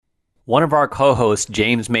One of our co-hosts,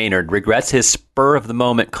 James Maynard, regrets his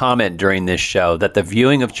spur-of-the-moment comment during this show that the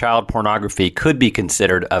viewing of child pornography could be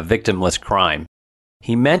considered a victimless crime.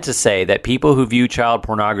 He meant to say that people who view child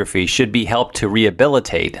pornography should be helped to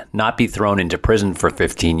rehabilitate, not be thrown into prison for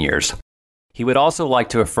 15 years. He would also like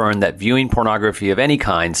to affirm that viewing pornography of any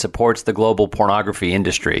kind supports the global pornography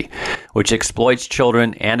industry, which exploits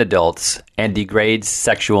children and adults and degrades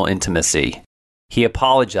sexual intimacy. He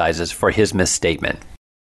apologizes for his misstatement.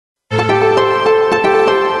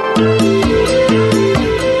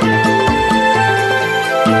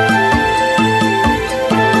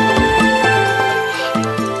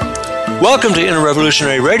 Welcome to Inner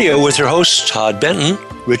Revolutionary Radio with your hosts Todd Benton,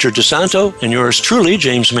 Richard DeSanto, and yours truly,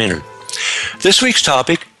 James Maynard. This week's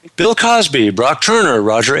topic, Bill Cosby, Brock Turner,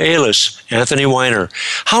 Roger Ailes, Anthony Weiner.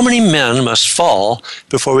 How many men must fall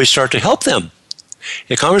before we start to help them?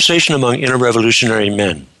 A conversation among inner revolutionary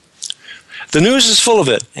men. The news is full of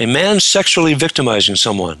it. A man sexually victimizing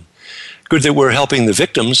someone. Good that we're helping the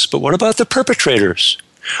victims, but what about the perpetrators?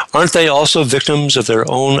 Aren't they also victims of their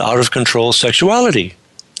own out-of-control sexuality?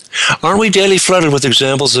 Aren't we daily flooded with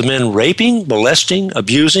examples of men raping, molesting,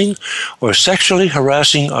 abusing, or sexually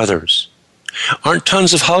harassing others? Aren't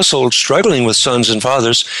tons of households struggling with sons and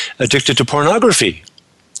fathers addicted to pornography?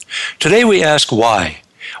 Today we ask why.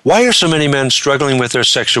 Why are so many men struggling with their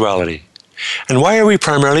sexuality? And why are we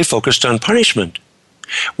primarily focused on punishment?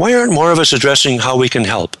 Why aren't more of us addressing how we can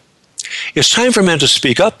help? It's time for men to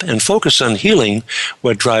speak up and focus on healing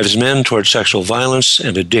what drives men toward sexual violence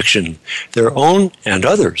and addiction, their own and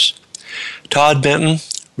others. Todd Benton,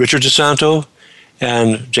 Richard DeSanto,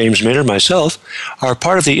 and James Maynard, myself, are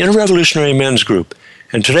part of the Inner Revolutionary Men's Group,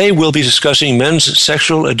 and today we'll be discussing men's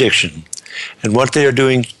sexual addiction and what they are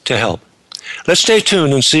doing to help. Let's stay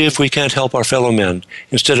tuned and see if we can't help our fellow men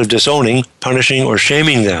instead of disowning, punishing, or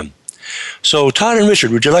shaming them. So, Todd and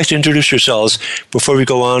Richard, would you like to introduce yourselves before we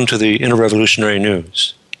go on to the Inner Revolutionary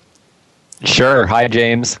News? Sure. Hi,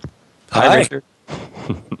 James. Hi. Richard.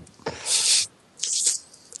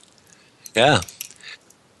 Yeah.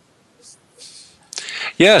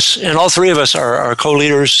 Yes, and all three of us are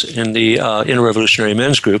co-leaders in the Inner Revolutionary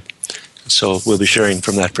Men's Group, so we'll be sharing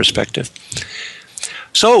from that perspective.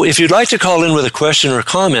 So, if you'd like to call in with a question or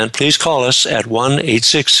comment, please call us at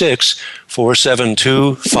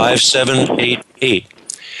 1-866-472-5788.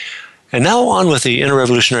 And now on with the Inner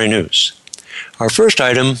Revolutionary News. Our first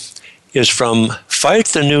item is from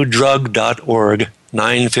fightthenewdrug.org,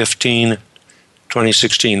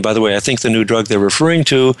 9/15/2016. By the way, I think the new drug they're referring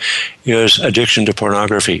to is addiction to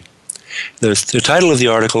pornography. The title of the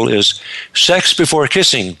article is Sex Before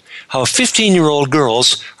Kissing, How 15-Year-Old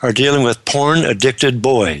Girls Are Dealing with Porn-Addicted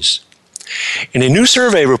Boys. In a new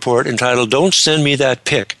survey report entitled Don't Send Me That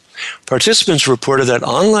Pic, participants reported that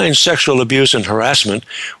online sexual abuse and harassment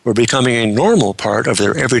were becoming a normal part of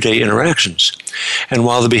their everyday interactions. And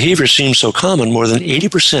while the behavior seemed so common, more than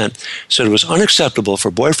 80% said it was unacceptable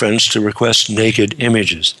for boyfriends to request naked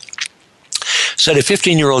images. Said a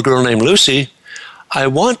 15-year-old girl named Lucy, I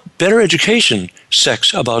want better education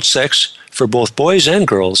about sex for both boys and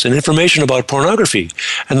girls and information about pornography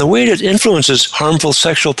and the way it influences harmful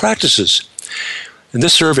sexual practices. And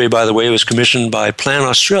this survey, by the way, was commissioned by Plan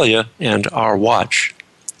Australia and Our Watch.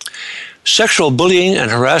 Sexual bullying and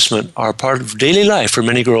harassment are part of daily life for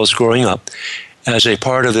many girls growing up as a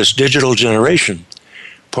part of this digital generation.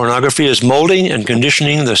 Pornography is molding and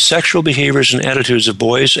conditioning the sexual behaviors and attitudes of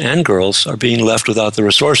boys, and girls are being left without the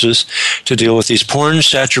resources to deal with these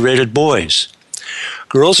porn-saturated boys.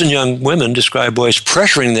 Girls and young women describe boys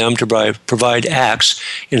pressuring them to provide acts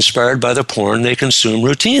inspired by the porn they consume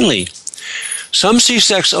routinely. Some see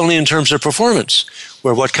sex only in terms of performance,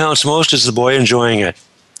 where what counts most is the boy enjoying it.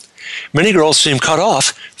 Many girls seem cut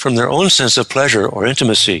off from their own sense of pleasure or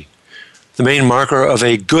intimacy. The main marker of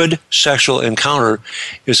a good sexual encounter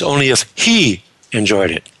is only if he enjoyed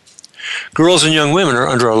it. Girls and young women are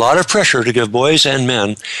under a lot of pressure to give boys and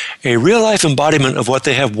men a real-life embodiment of what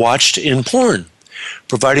they have watched in porn,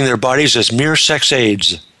 providing their bodies as mere sex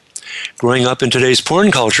aids. Growing up in today's porn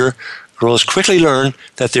culture, girls quickly learn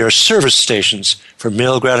that they are service stations for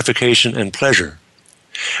male gratification and pleasure.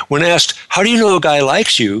 When asked, how do you know a guy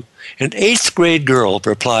likes you, an 8th grade girl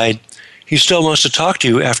replied, he still wants to talk to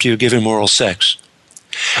you after you give him oral sex.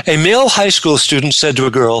 A male high school student said to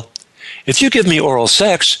a girl, if you give me oral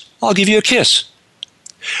sex, I'll give you a kiss.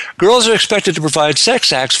 Girls are expected to provide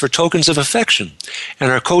sex acts for tokens of affection and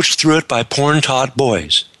are coached through it by porn-taught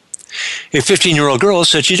boys. A 15-year-old girl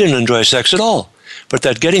said she didn't enjoy sex at all, but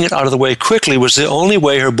that getting it out of the way quickly was the only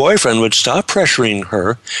way her boyfriend would stop pressuring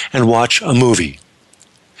her and watch a movie.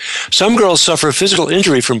 Some girls suffer physical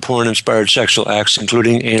injury from porn-inspired sexual acts,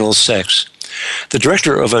 including anal sex. The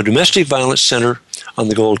director of a domestic violence center on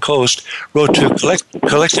the Gold Coast wrote to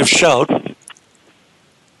Collective Shout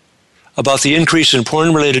about the increase in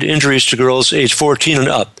porn-related injuries to girls aged 14 and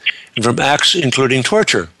up, and from acts including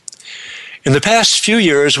torture. In the past few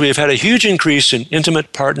years, we have had a huge increase in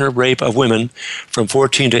intimate partner rape of women from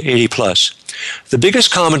 14 to 80 plus. The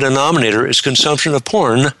biggest common denominator is consumption of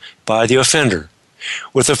porn by the offender.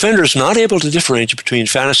 With offenders not able to differentiate between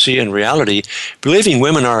fantasy and reality, believing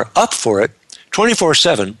women are up for it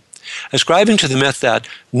 24/7, ascribing to the myth that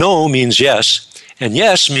no means yes, and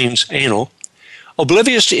yes means anal,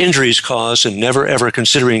 oblivious to injuries caused and never ever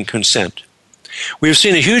considering consent. We have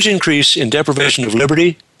seen a huge increase in deprivation of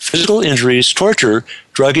liberty, physical injuries, torture,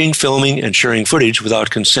 drugging, filming, and sharing footage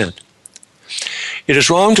without consent. It is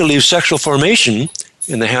wrong to leave sexual formation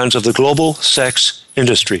in the hands of the global sex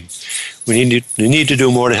industry. We need to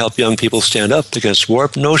do more to help young people stand up against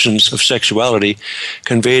warped notions of sexuality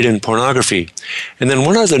conveyed in pornography. And then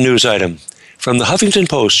one other news item from the Huffington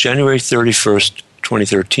Post, January 31st,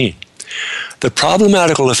 2013. The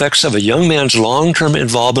problematical effects of a young man's long-term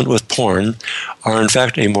involvement with porn are in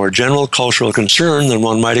fact a more general cultural concern than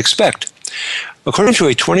one might expect. According to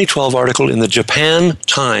a 2012 article in the Japan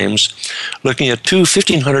Times looking at two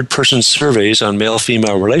 1,500-person surveys on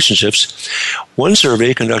male-female relationships, one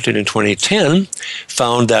survey conducted in 2010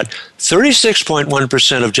 found that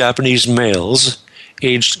 36.1% of Japanese males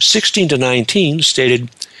aged 16 to 19 stated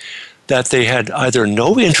that they had either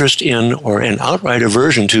no interest in or an outright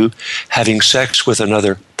aversion to having sex with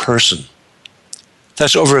another person.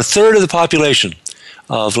 That's over a third of the population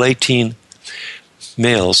of late-teen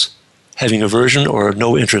males having aversion or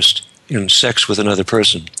no interest in sex with another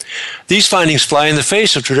person. These findings fly in the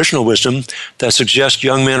face of traditional wisdom that suggests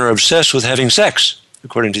young men are obsessed with having sex,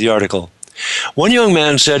 according to the article. One young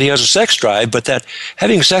man said he has a sex drive, but that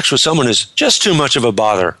having sex with someone is just too much of a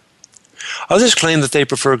bother. Others claim that they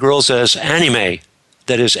prefer girls as anime,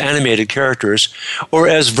 that is, animated characters, or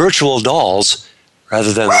as virtual dolls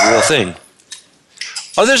rather than the real thing.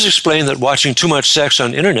 Others explain that watching too much sex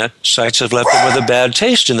on internet sites have left them with a bad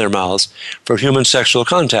taste in their mouths for human sexual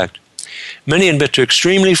contact. Many admit to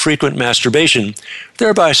extremely frequent masturbation,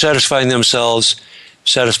 thereby satisfying themselves,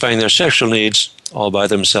 satisfying their sexual needs all by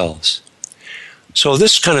themselves. So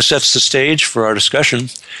this kind of sets the stage for our discussion.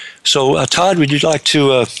 So Todd, would you like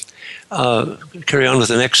to carry on with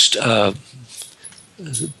the next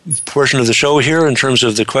portion of the show here in terms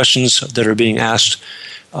of the questions that are being asked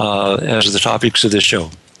as the topics of this show?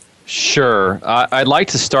 Sure. I'd like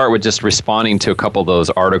to start with just responding to a couple of those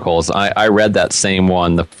articles. I read that same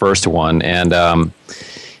one, the first one, and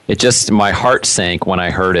it just, my heart sank when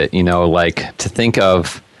I heard it, like to think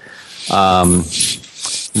of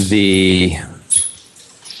both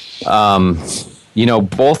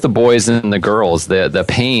the boys and the girls, the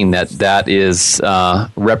pain that is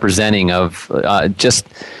representing of just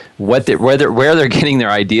where they're getting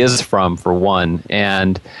their ideas from, for one,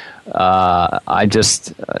 and I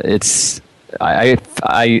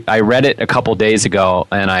read it a couple days ago,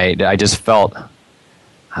 and I just felt,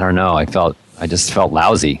 I just felt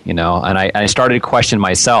lousy, and I started to question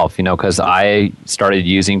myself, because I started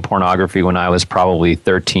using pornography when I was probably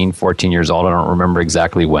 13, 14 years old. I don't remember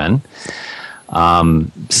exactly when.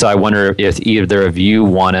 So I wonder if either of you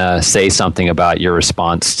want to say something about your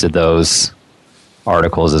response to those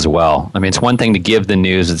articles as well. I mean, it's one thing to give the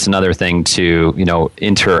news; it's another thing to,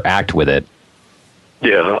 interact with it.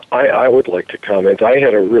 Yeah, I would like to comment. I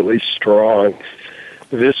had a really strong,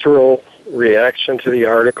 visceral reaction to the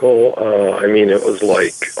article. It was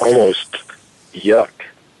like almost yuck,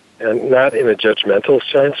 and not in a judgmental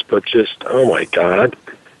sense, but just, oh my God,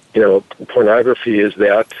 pornography is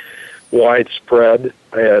that widespread,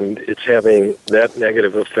 and it's having that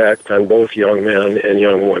negative effect on both young men and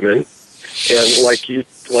young women. And like you,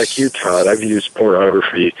 Todd, I've used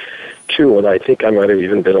pornography too, and I think I might have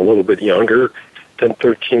even been a little bit younger than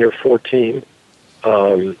 13 or 14.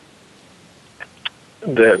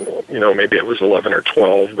 Then, maybe it was 11 or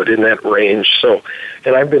 12, but in that range. So,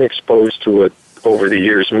 and I've been exposed to it over the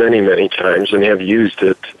years many, many times and have used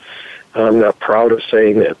it. I'm not proud of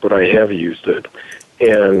saying that, but I have used it,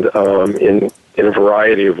 and in a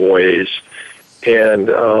variety of ways. And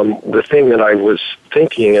the thing that I was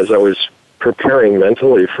thinking as I was preparing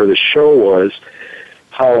mentally for the show was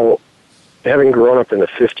how, having grown up in the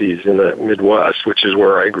 50s in the Midwest, which is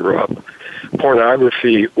where I grew up,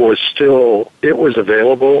 pornography was still, it was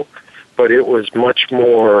available, but it was much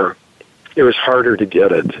more, it was harder to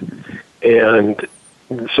get it. And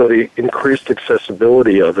so the increased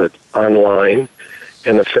accessibility of it online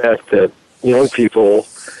and the fact that young people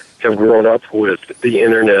have grown up with the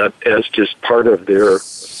internet as just part of their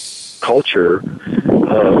culture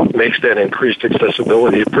makes that increased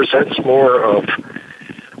accessibility. It presents more of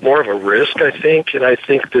a risk, I think, and I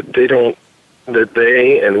think that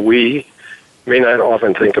they and we may not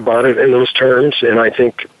often think about it in those terms, and I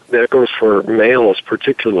think that goes for males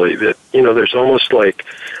particularly, that, there's almost like,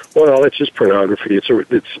 well, it's just pornography.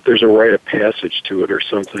 There's a rite of passage to it or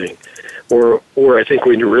something. Or I think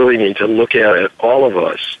we really need to look at it, all of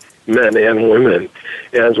us, men and women,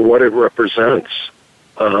 as what it represents,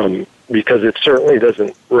 because it certainly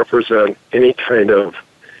doesn't represent any kind of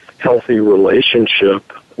healthy relationship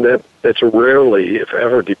that's rarely, if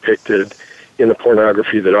ever, depicted in the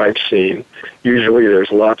pornography that I've seen. Usually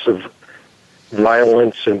there's lots of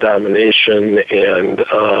violence and domination and,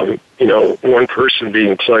 one person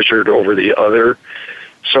being pleasured over the other.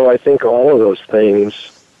 So I think all of those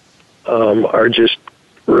things are just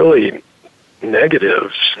really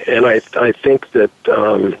negatives. And I think that,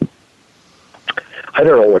 I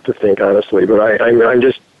don't know what to think, honestly, but I'm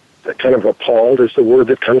just kind of appalled is the word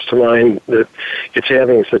that comes to mind, that it's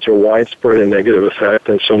having such a widespread and negative effect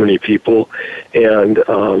on so many people. And,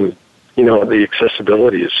 the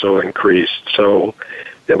accessibility is so increased. So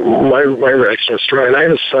my reaction is strong. And I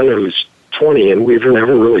have a son who's 20, and we've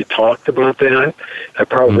never really talked about that. I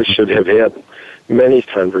probably should have had many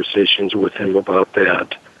conversations with him about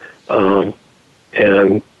that.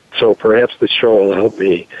 And so perhaps the show will help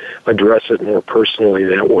me address it more personally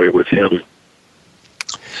that way with him.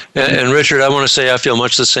 And Richard, I want to say I feel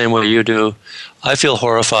much the same way you do. I feel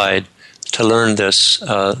horrified to learn this,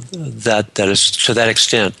 that is to that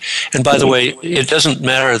extent. And by the way, it doesn't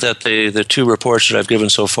matter that the two reports that I've given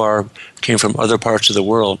so far came from other parts of the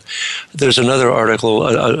world. There's another article,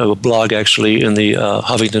 a blog actually, in the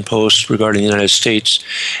Huffington Post regarding the United States,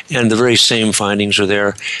 and the very same findings are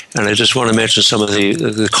there. And I just want to mention some of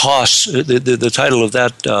the costs. The title of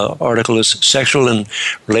that article is "Sexual and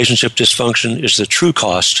Relationship Dysfunction is the True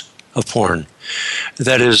Cost of Porn."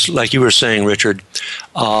 That is, like you were saying, Richard,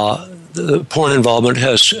 the porn involvement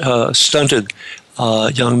has stunted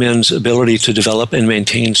young men's ability to develop and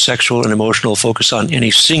maintain sexual and emotional focus on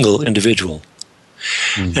any single individual.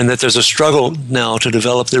 And that there's a struggle now to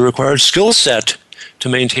develop the required skill set to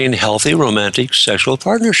maintain healthy romantic sexual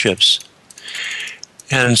partnerships.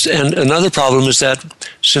 And another problem is that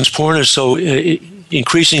since porn is so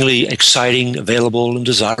increasingly exciting, available, and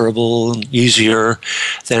desirable, and easier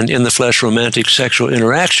than in-the-flesh romantic sexual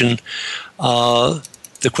interaction,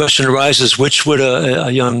 the question arises, which would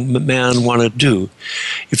a young man want to do?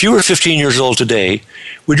 If you were 15 years old today,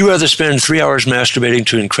 would you rather spend 3 hours masturbating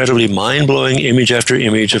to incredibly mind-blowing image after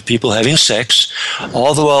image of people having sex,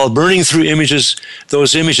 all the while burning through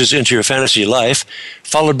those images into your fantasy life,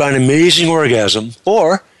 followed by an amazing orgasm?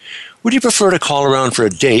 Or would you prefer to call around for a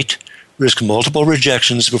date, risk multiple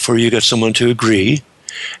rejections before you get someone to agree,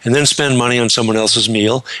 and then spend money on someone else's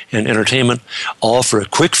meal and entertainment, all for a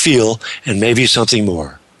quick feel and maybe something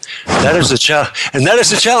more? That is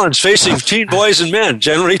the challenge facing teen boys and men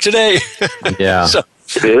generally today. Yeah.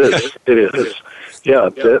 It is. Yeah,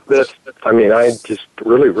 I just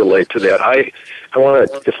really relate to that. I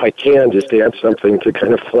want to, if I can, just add something to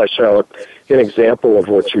kind of flesh out an example of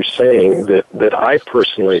what you're saying that I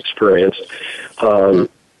personally experienced.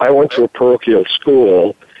 I went to a parochial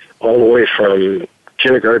school all the way from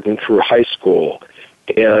kindergarten through high school,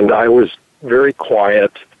 and I was very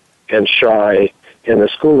quiet and shy, and the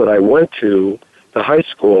school that I went to, the high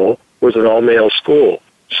school, was an all-male school.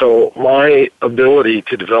 So my ability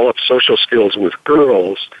to develop social skills with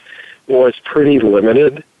girls was pretty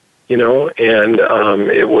limited, and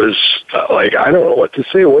it was like, I don't know what to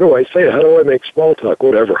say. What do I say? How do I make small talk?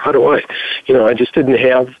 Whatever. How do I, I just didn't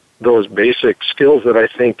have those basic skills that I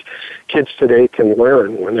think kids today can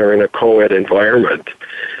learn when they're in a co-ed environment.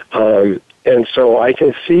 And so I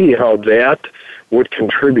can see how that would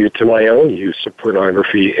contribute to my own use of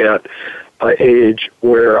pornography at an age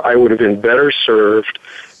where I would have been better served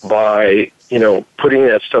by, putting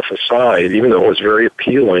that stuff aside, even though it was very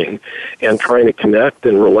appealing, and trying to connect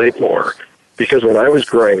and relate more. Because when I was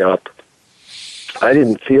growing up, I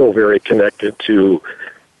didn't feel very connected to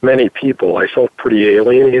many people. I felt pretty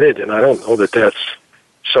alienated, and I don't know that that's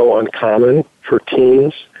so uncommon for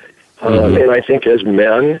teens. And I think as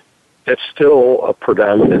men, it's still a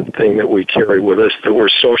predominant thing that we carry with us, that we're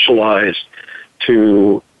socialized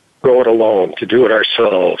to go it alone, to do it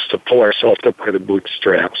ourselves, to pull ourselves up by the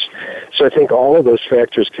bootstraps. So I think all of those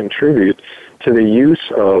factors contribute to the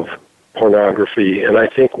use of pornography. And I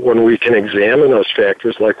think when we can examine those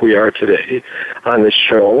factors like we are today on the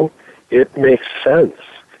show, it makes sense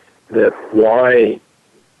that why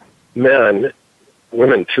men,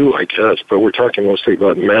 women too, I guess, but we're talking mostly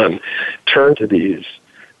about men, turn to this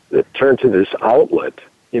outlet,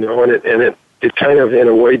 and it kind of, in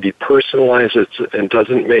a way, depersonalizes it and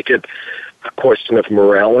doesn't make it a question of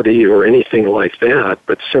morality or anything like that,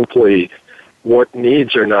 but simply what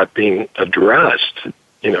needs are not being addressed,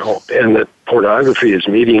 and that pornography is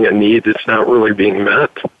meeting a need that's not really being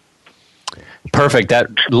met. Perfect. That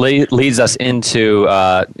leads us into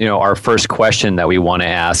our first question that we want to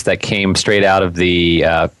ask, that came straight out of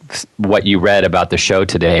the what you read about the show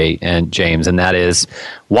today, and James, and that is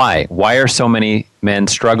why? Why are so many men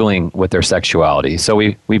struggling with their sexuality? So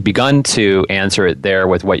we've begun to answer it there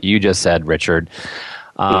with what you just said, Richard.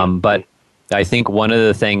 But I think one of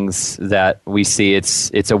the things that we see,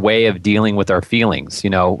 it's a way of dealing with our feelings.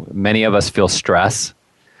 Many of us feel stress.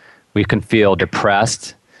 We can feel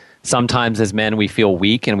depressed. Sometimes as men, we feel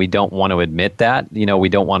weak and we don't want to admit that. We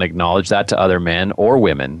don't want to acknowledge that to other men or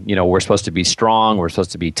women. We're supposed to be strong. We're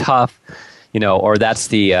supposed to be tough. Or that's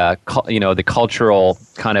the the cultural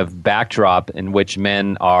kind of backdrop in which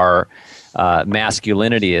men are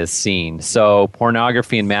masculinity is seen. So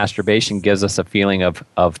pornography and masturbation gives us a feeling of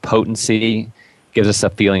potency, gives us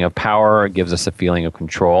a feeling of power, gives us a feeling of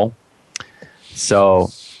control.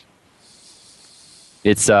 So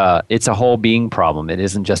it's a whole being problem. It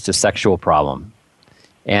isn't just a sexual problem.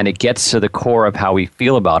 And it gets to the core of how we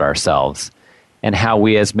feel about ourselves and how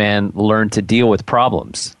we as men learn to deal with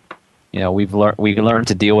problems. We learn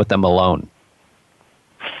to deal with them alone.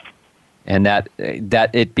 And that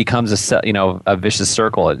it becomes a vicious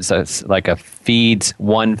circle. It's like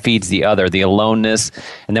one feeds the other, the aloneness,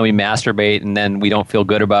 and then we masturbate, and then we don't feel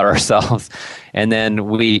good about ourselves, and then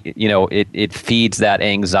it feeds that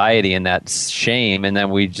anxiety and that shame, and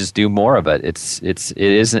then we just do more of it.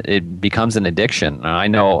 It becomes an addiction. And I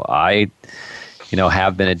know I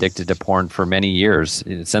have been addicted to porn for many years,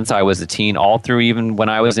 since I was a teen, all through even when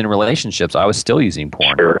I was in relationships, I was still using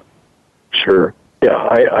porn. Sure. Yeah,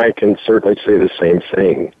 I can certainly say the same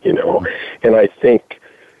thing, and I think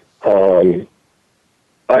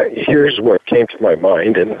here's what came to my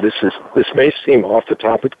mind, and this may seem off the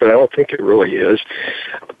topic, but I don't think it really is.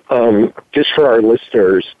 Just for our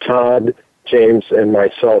listeners, Todd, James, and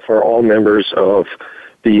myself are all members of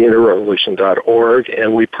the interrevolution.org,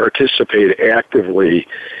 and we participate actively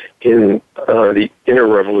in the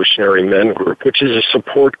Interrevolutionary Men Group, which is a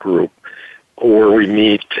support group where we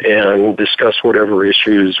meet and discuss whatever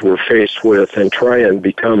issues we're faced with and try and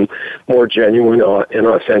become more genuine and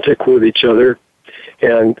authentic with each other.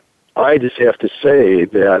 And I just have to say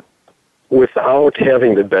that without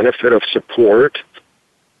having the benefit of support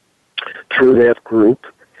through that group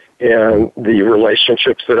and the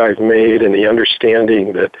relationships that I've made and the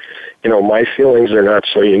understanding that, my feelings are not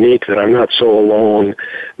so unique, that I'm not so alone,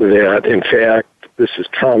 that in fact, this is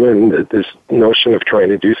common, that this notion of trying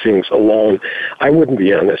to do things alone, I wouldn't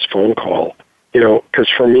be on this phone call, because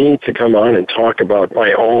for me to come on and talk about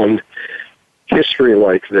my own history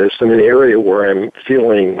like this in an area where I'm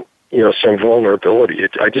feeling, some vulnerability,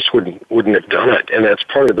 I just wouldn't have done it. And that's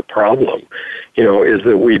part of the problem, is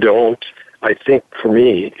that we don't, I think for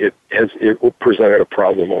me, it presented a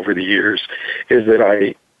problem over the years, is that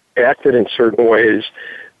I acted in certain ways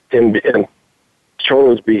and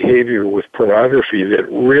chose behavior with pornography that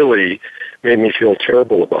really made me feel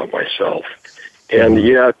terrible about myself. And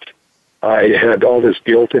yet I had all this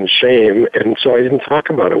guilt and shame, and so I didn't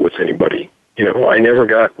talk about it with anybody. I never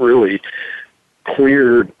got really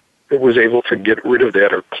cleared, was able to get rid of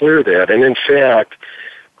that or clear that. And in fact,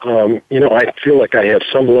 I feel like I have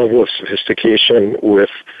some level of sophistication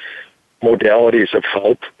with modalities of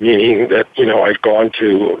help, meaning that, I've gone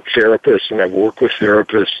to therapists and I've worked with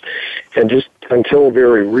therapists, and just until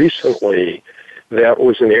very recently, that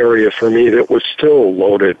was an area for me that was still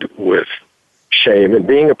loaded with shame. And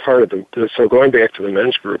being a part of so going back to the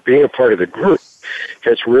men's group, being a part of the group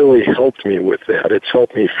has really helped me with that. It's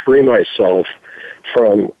helped me free myself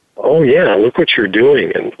from, oh yeah, look what you're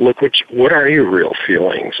doing, and look what are your real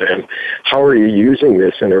feelings, and how are you using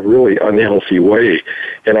this in a really unhealthy way.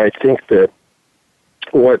 And I think that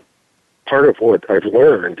part of what I've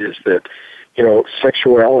learned is that,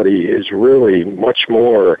 sexuality is really much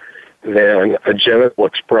more than a genital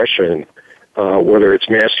expression, whether it's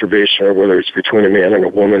masturbation or whether it's between a man and a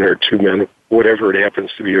woman or two men, whatever it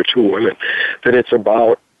happens to be, or two women, that it's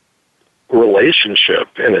about relationship,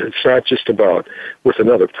 and it's not just about with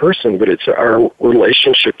another person, but it's our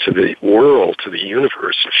relationship to the world, to the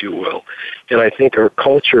universe, if you will. And I think our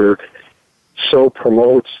culture so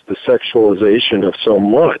promotes the sexualization of so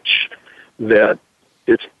much that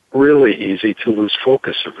it's really easy to lose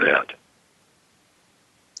focus of that.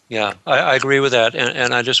 Yeah, I agree with that,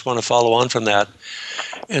 and I just want to follow on from that,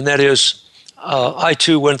 and that is, I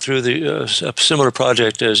too went through a similar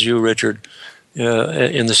project as you, Richard,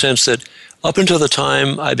 in the sense that up until the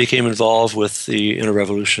time I became involved with the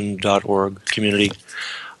interrevolution.org community,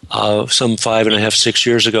 some 5.5, 6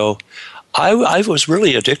 years ago, I was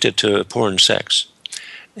really addicted to porn and sex.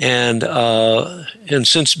 And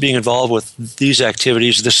since being involved with these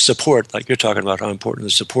activities, this support, like you're talking about how important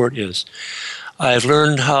the support is, I've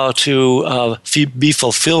learned how to be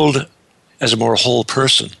fulfilled as a more whole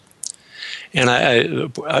person. And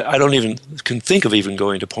I don't even can think of even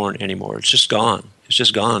going to porn anymore. It's just gone. It's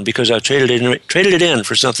just gone because I've traded it in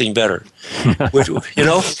for something better, which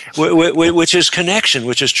is connection,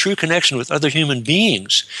 which is true connection with other human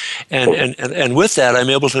beings, and with that I'm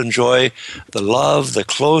able to enjoy the love, the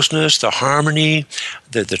closeness, the harmony,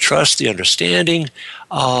 the trust, the understanding.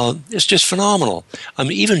 It's just phenomenal.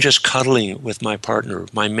 Even just cuddling with my partner,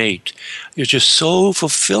 my mate, is just so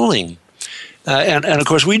fulfilling. And of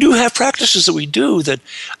course, we do have practices that we do that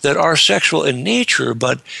are sexual in nature,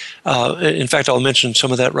 but in fact, I'll mention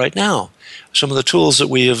some of that right now. Some of the tools that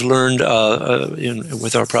we have learned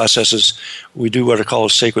with our processes, we do what are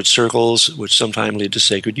called sacred circles, which sometimes lead to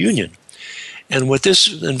sacred union. And what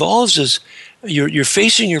this involves is you're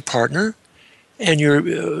facing your partner, and you're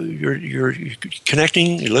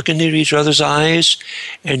connecting, you're looking into each other's eyes,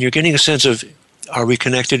 and you're getting a sense of, are we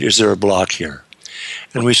connected? Is there a block here?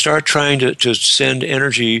 And we start trying to send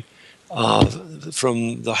energy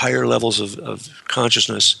from the higher levels of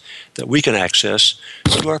consciousness that we can access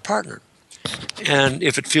to our partner. And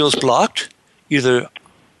if it feels blocked, either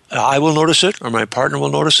I will notice it or my partner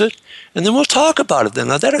will notice it, and then we'll talk about it then.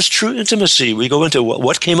 Now, that is true intimacy. We go into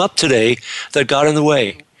what came up today that got in the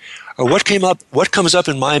way. Or what comes up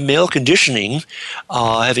in my male conditioning,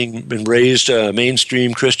 having been raised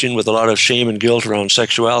mainstream Christian with a lot of shame and guilt around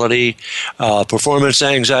sexuality, performance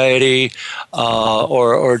anxiety,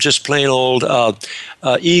 or just plain old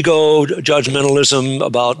ego, judgmentalism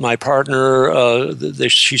about my partner.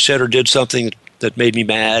 She said or did something that made me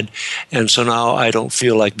mad, and so now I don't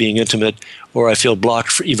feel like being intimate, or I feel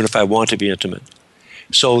blocked even if I want to be intimate.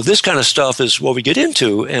 So this kind of stuff is what we get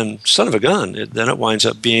into, and son of a gun, then it winds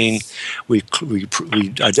up being we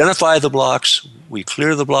identify the blocks, we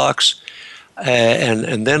clear the blocks,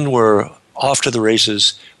 and then we're off to the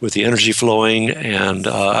races with the energy flowing. And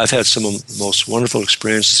I've had some of the most wonderful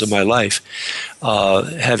experiences of my life,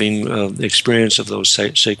 having the experience of those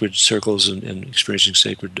sacred circles and experiencing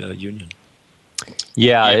sacred union.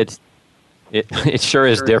 Yeah, it sure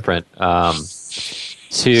is different.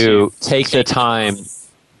 To take the time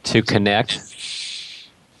to connect,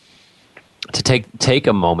 to take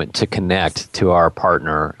a moment to connect to our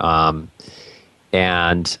partner,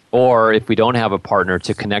 or if we don't have a partner,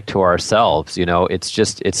 to connect to ourselves.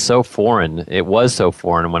 It's so foreign. It was so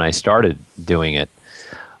foreign when I started doing it.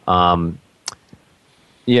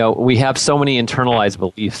 We have so many internalized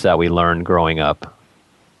beliefs that we learn growing up.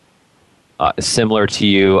 Similar to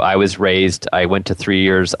you, I went to 3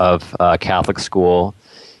 years of Catholic school.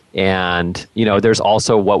 And, there's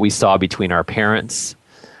also what we saw between our parents.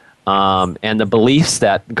 And the beliefs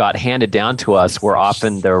that got handed down to us were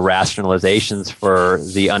often the rationalizations for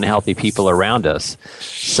the unhealthy people around us.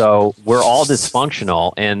 So we're all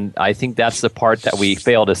dysfunctional. And I think that's the part that we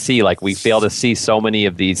fail to see. Like, we fail to see so many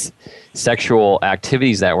of these sexual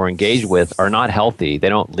activities that we're engaged with are not healthy. They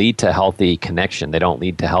don't lead to healthy connection. They don't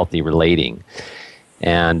lead to healthy relating.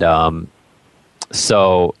 And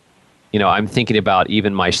so... I'm thinking about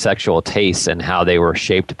even my sexual tastes and how they were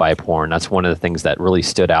shaped by porn. That's one of the things that really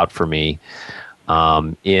stood out for me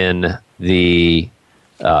in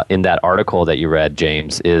that article that you read,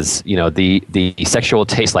 James. Is the sexual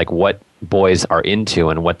taste, like what boys are into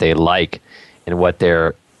and what they like, and what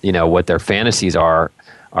their fantasies are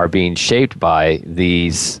being shaped by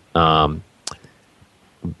these by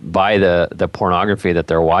the pornography that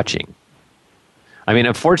they're watching. I mean,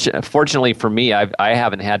 unfortunately for me, I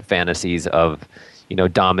haven't had fantasies of,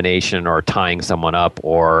 domination or tying someone up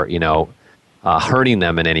or, hurting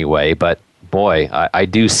them in any way. But boy, I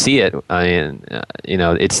do see it. I mean,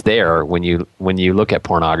 it's there when you look at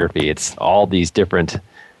pornography. It's all these different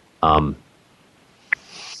kind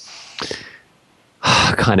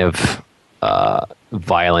of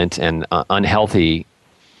violent and unhealthy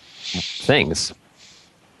things.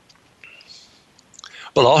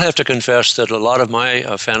 Well, I'll have to confess that a lot of my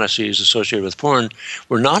fantasies associated with porn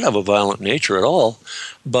were not of a violent nature at all,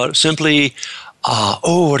 but simply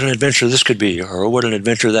what an adventure this could be, or what an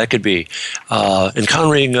adventure that could be.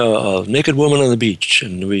 Encountering a naked woman on the beach,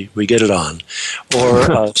 and we get it on.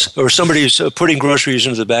 Or somebody's putting groceries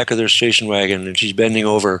into the back of their station wagon, and she's bending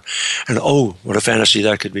over, and what a fantasy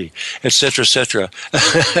that could be, et cetera, et cetera.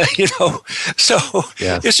 So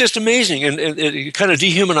Yes. It's just amazing, and it kind of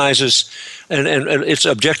dehumanizes, and it's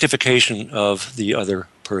objectification of the other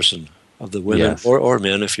person, of the women, Yes. or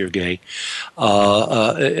men if you're gay,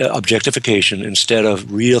 objectification instead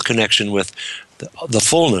of real connection with the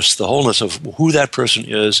fullness, the wholeness of who that person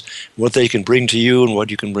is, what they can bring to you, and what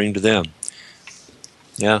you can bring to them.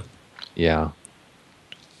 Yeah. Yeah.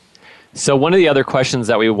 So one of the other questions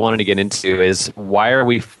that we wanted to get into is, why are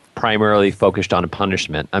we primarily focused on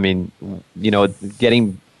punishment? I mean,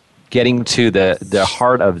 getting to the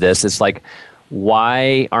heart of this, it's like,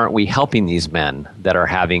 why aren't we helping these men that are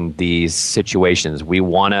having these situations? We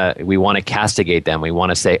want to castigate them. We want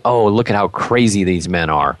to say, "Oh, look at how crazy these men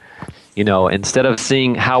are," instead of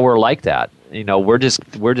seeing how we're like that. We're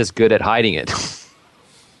just good at hiding it.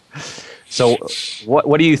 So,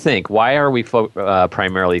 what do you think? Why are we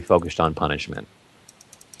primarily focused on punishment?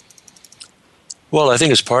 Well, I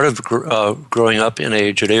think it's part of growing up in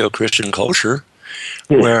a Judeo-Christian culture,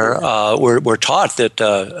 where we're taught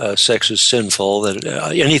that sex is sinful, that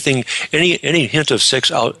any hint of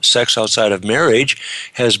sex outside of marriage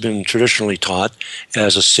has been traditionally taught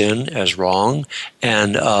as a sin, as wrong,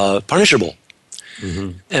 and punishable.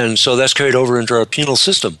 Mm-hmm. And so that's carried over into our penal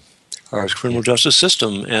system, our criminal justice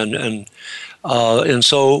system, and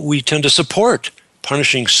so we tend to support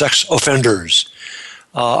punishing sex offenders.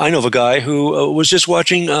 I know of a guy who was just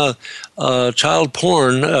watching child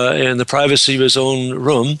porn in the privacy of his own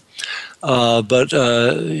room, but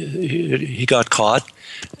he got caught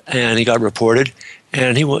and he got reported,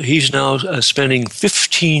 and he's now spending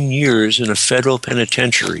 15 years in a federal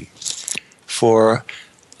penitentiary for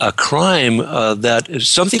a crime that is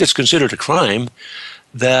something that's considered a crime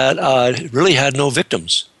that really had no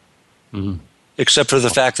victims. Mm-hmm. Except for the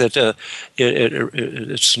fact that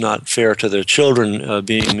it's not fair to the children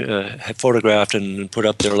being photographed and put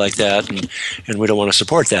up there like that, and we don't want to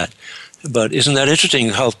support that. But isn't that interesting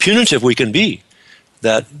how punitive we can be,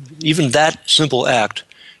 that even that simple act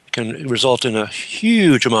can result in a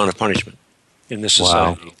huge amount of punishment in this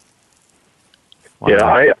society? Wow.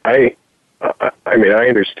 Yeah, I mean, I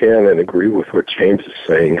understand and agree with what James is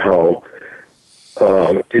saying, how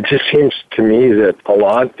it just seems to me that a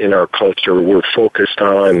lot in our culture we're focused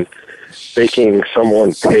on making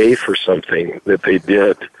someone pay for something that they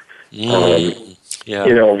did.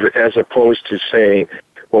 As opposed to saying,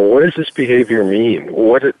 well, what does this behavior mean?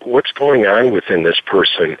 What's going on within this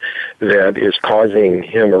person that is causing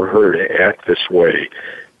him or her to act this way?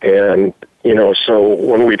 And, so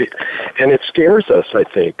when and it scares us, I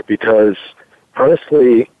think, because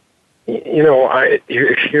honestly,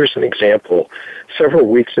 here's an example. Several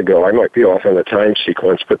weeks ago, I might be off on the time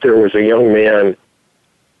sequence, but there was a young man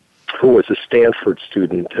who was a Stanford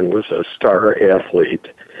student and was a star athlete,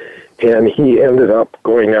 and he ended up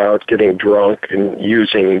going out, getting drunk, and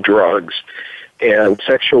using drugs, and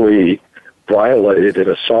sexually violated and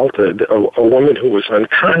assaulted a woman who was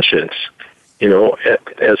unconscious,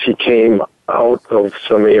 as he came out of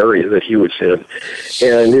some area that he was in.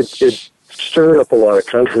 And it stirred up a lot of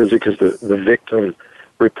controversy because the victim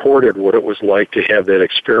reported what it was like to have that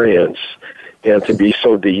experience and to be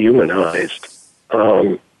so dehumanized.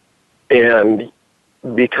 And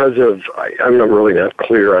because of, I'm really not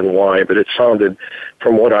clear on why, but it sounded,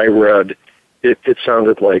 from what I read, it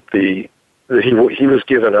sounded like he was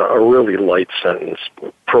given a really light sentence,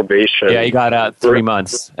 probation. Yeah, he got out 3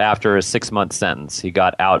 months after a 6-month sentence. He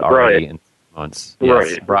got out already in months.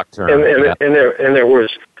 Yes, right. Brock term. And there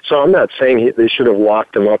was. So I'm not saying they should have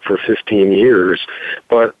locked him up for 15 years,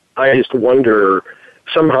 but I just wonder,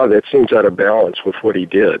 somehow that seems out of balance with what he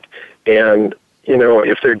did. And,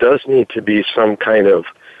 if there does need to be some kind of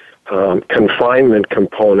confinement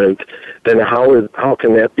component, then how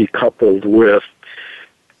can that be coupled with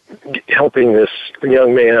helping this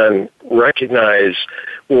young man recognize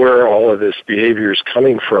where all of this behavior is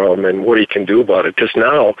coming from and what he can do about it? Because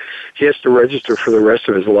now he has to register for the rest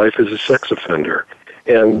of his life as a sex offender.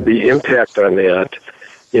 And the impact on that,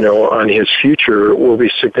 on his future will be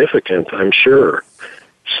significant, I'm sure.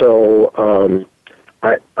 So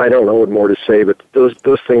I don't know what more to say, but those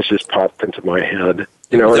things just popped into my head.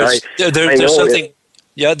 There's something.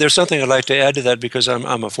 There's something I'd like to add to that, because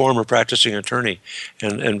I'm a former practicing attorney,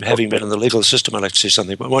 and having been in the legal system, I'd like to say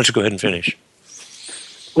something. But why don't you go ahead and finish?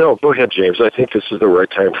 No, go ahead, James. I think this is the right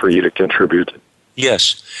time for you to contribute.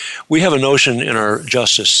 Yes. We have a notion in our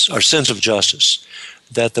justice, our sense of justice,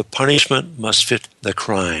 that the punishment must fit the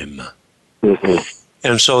crime. Mm-hmm.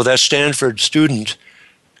 And so that Stanford student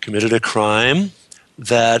committed a crime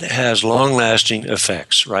that has long-lasting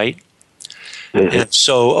effects, right? Mm-hmm. And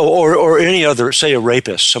so, or any other, say a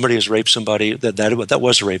rapist, somebody has raped somebody, that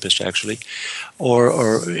was a rapist actually,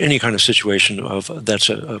 or any kind of situation that's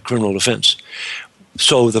a criminal offense.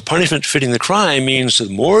 So the punishment fitting the crime means the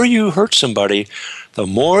more you hurt somebody, the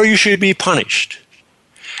more you should be punished.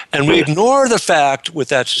 And we ignore the fact with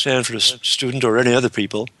that Stanford student or any other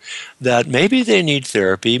people that maybe they need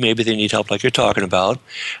therapy, maybe they need help like you're talking about.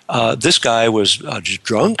 This guy was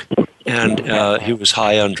drunk and he was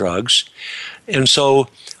high on drugs. And so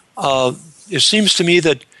it seems to me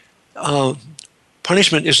that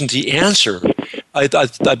punishment isn't the answer.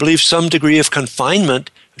 I believe some degree of confinement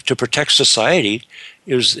to protect society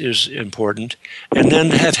is important. And then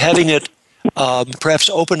having it perhaps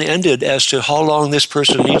open-ended as to how long this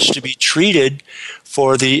person needs to be treated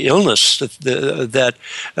for the illness that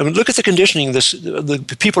I mean, look at the conditioning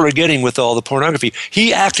the people are getting with all the pornography.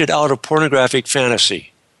 He acted out of pornographic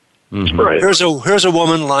fantasy. Mm-hmm. Right. Here's a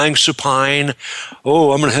woman lying supine.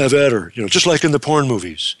 Oh, I'm going to have at her, just like in the porn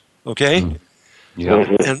movies. Okay. Mm-hmm. Yeah.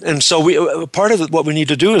 Mm-hmm. And so part of what we need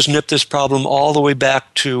to do is nip this problem all the way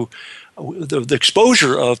back to the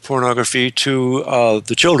exposure of pornography to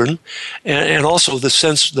the children, and also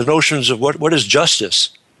the notions of what is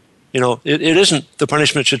justice. It isn't the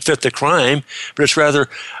punishment should fit the crime, but it's rather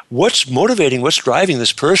what's motivating, what's driving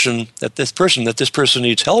this person that this person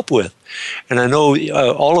needs help with. And I know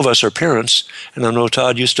all of us are parents, and I know,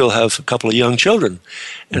 Todd, you still have a couple of young children,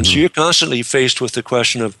 and so you're constantly faced with the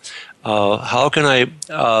question of how can I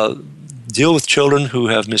deal with children who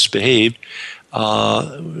have misbehaved,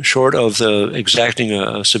 short of exacting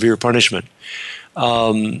a severe punishment.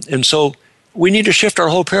 And so we need to shift our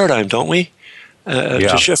whole paradigm, don't we?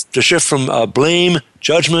 To shift from blame,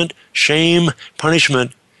 judgment, shame,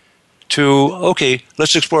 punishment to, okay,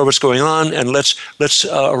 let's explore what's going on and let's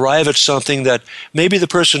arrive at something that maybe the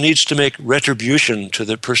person needs to make retribution to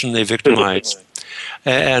the person they victimized.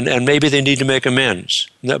 And maybe they need to make amends.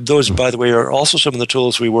 Those, by the way, are also some of the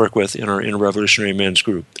tools we work with in our Revolutionary Men's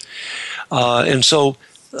group. And so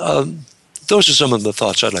those are some of the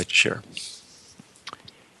thoughts I'd like to share.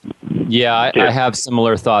 Yeah, I have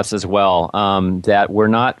similar thoughts as well, that we're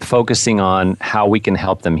not focusing on how we can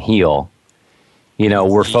help them heal.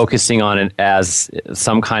 We're focusing on it as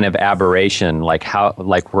some kind of aberration,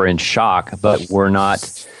 like we're in shock, but we're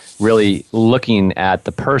not really looking at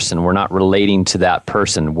the person. We're not relating to that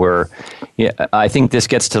person. I think this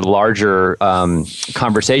gets to the larger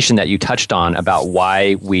conversation that you touched on about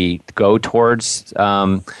why we go towards,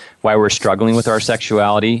 why we're struggling with our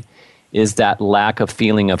sexuality, is that lack of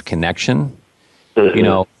feeling of connection.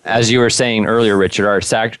 Mm-hmm. As you were saying earlier, Richard,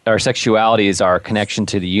 our sexuality is our connection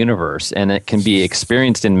to the universe, and it can be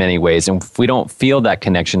experienced in many ways. And if we don't feel that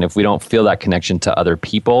connection, to other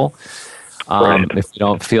people, if we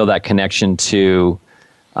don't feel that connection to,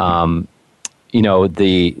 the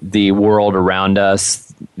world around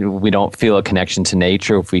us, we don't feel a connection to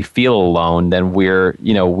nature. If we feel alone, then we're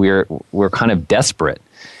kind of desperate.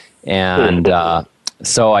 And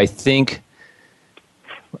so I think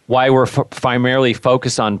why we're primarily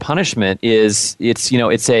focused on punishment is it's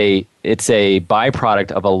a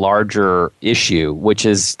byproduct of a larger issue, which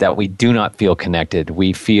is that we do not feel connected.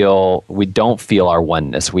 We don't feel our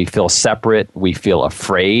oneness. We feel separate. We feel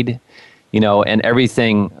afraid, and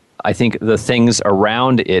everything. I think the things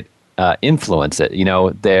around it influence it.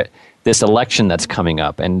 This election that's coming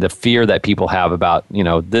up and the fear that people have about,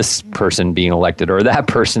 this person being elected or that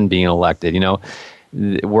person being elected,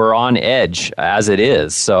 we're on edge as it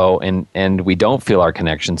is. So, and we don't feel our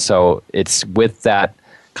connection. So it's with that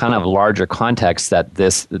kind of larger context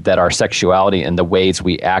that our sexuality and the ways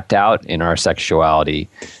we act out in our sexuality,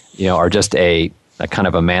 are just a kind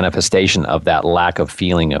of a manifestation of that lack of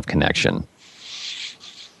feeling of connection.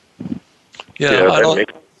 That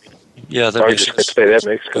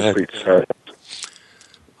makes complete sense.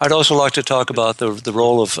 I'd also like to talk about the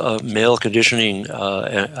role of male conditioning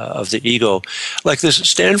of the ego. Like this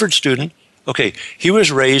Stanford student, okay, he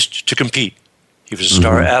was raised to compete. He was a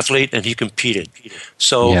star athlete and he competed.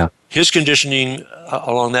 So his conditioning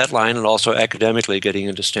along that line and also academically getting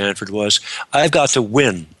into Stanford was, I've got to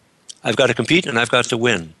win. I've got to compete and I've got to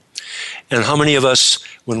win. And how many of us,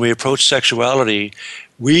 when we approach sexuality,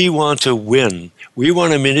 we want to win. We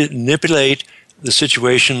want to manipulate the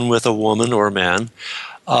situation with a woman or a man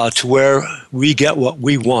to where we get what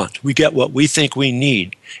we want. We get what we think we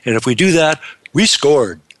need. And if we do that, we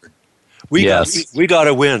scored. We got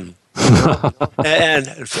to win. and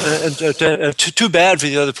too bad for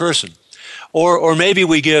the other person. Or maybe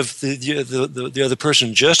we give the other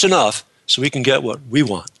person just enough so we can get what we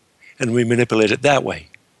want, and we manipulate it that way.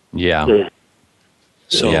 Yeah.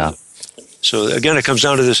 So again, it comes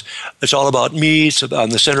down to this. It's all about me. It's on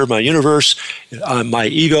the center of my universe, my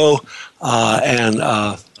ego, and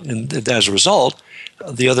as a result,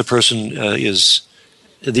 the other person is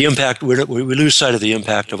the impact. We lose sight of the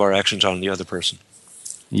impact of our actions on the other person.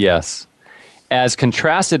 Yes. As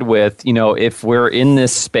contrasted with, if we're in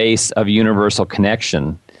this space of universal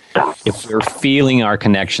connection, if we're feeling our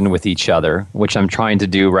connection with each other, which I'm trying to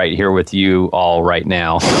do right here with you all right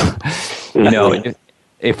now,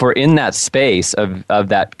 if we're in that space of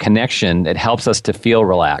that connection, it helps us to feel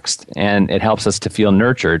relaxed and it helps us to feel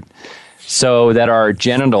nurtured so that our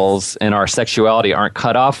genitals and our sexuality aren't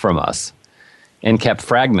cut off from us and kept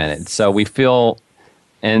fragmented. So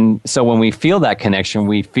when we feel that connection,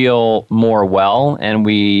 we feel more well, and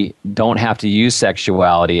we don't have to use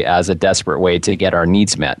sexuality as a desperate way to get our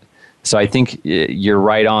needs met. So I think you're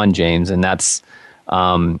right on, James, and that's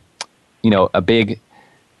a big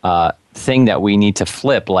thing that we need to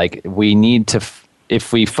flip. Like we need to,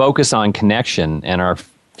 if we focus on connection and our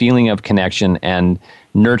feeling of connection and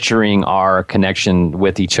nurturing our connection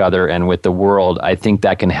with each other and with the world, I think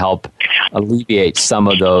that can help alleviate some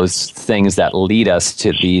of those things that lead us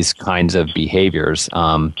to these kinds of behaviors.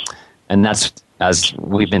 And that's, as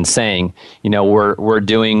we've been saying, we're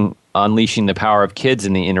doing Unleashing the Power of Kids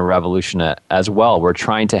in the Inner Revolution as well. We're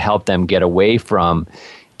trying to help them get away from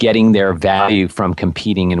getting their value from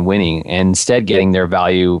competing and winning, and instead getting their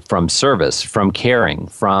value from service, from caring,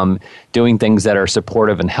 from doing things that are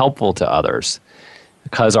supportive and helpful to others.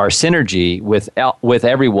 Because our synergy with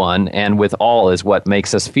everyone and with all is what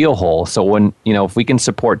makes us feel whole. So when, if we can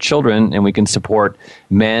support children and we can support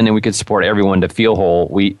men and we can support everyone to feel whole,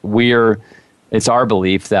 it's our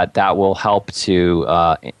belief that will help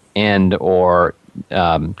to end or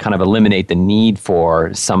kind of eliminate the need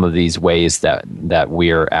for some of these ways that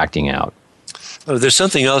we're acting out. Oh, there's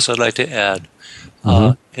something else I'd like to add,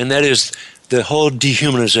 and that is the whole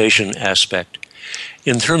dehumanization aspect.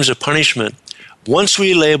 In terms of punishment, once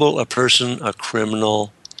we label a person a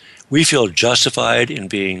criminal, we feel justified in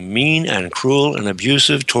being mean and cruel and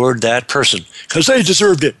abusive toward that person because they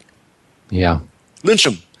deserved it. Yeah. Lynch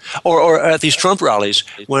them. Or at these Trump rallies,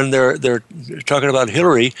 when they're talking about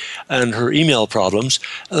Hillary and her email problems,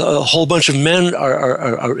 a whole bunch of men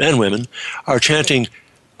and women are chanting,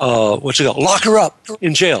 lock her up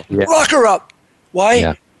in jail. Yeah. Lock her up. Why?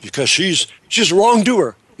 Yeah. Because she's a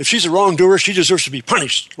wrongdoer. If she's a wrongdoer, she deserves to be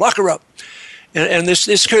punished. Lock her up. And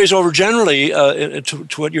this carries over generally to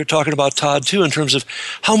what you're talking about, Todd, too, in terms of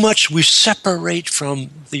how much we separate from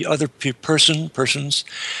the other persons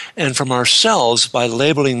and from ourselves by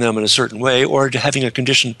labeling them in a certain way or having a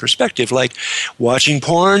conditioned perspective. Like watching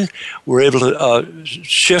porn, we're able to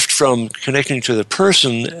shift from connecting to the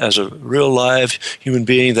person as a real live human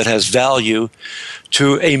being that has value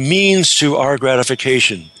to a means to our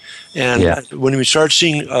gratification. And when we start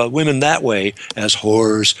seeing women that way, as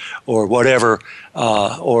whores or whatever,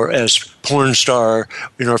 or as porn star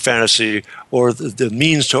in our fantasy, or the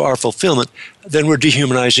means to our fulfillment, then we're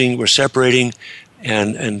dehumanizing, we're separating,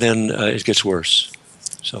 and then it gets worse.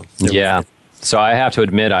 So So I have to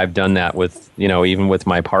admit, I've done that with even with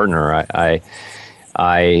my partner.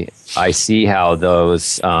 I see how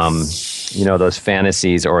those those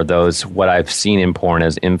fantasies or those what I've seen in porn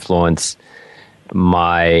has influenced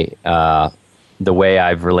my the way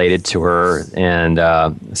I've related to her, and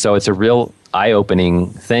so it's a real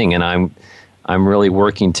eye-opening thing, and I'm really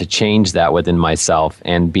working to change that within myself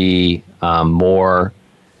and be more.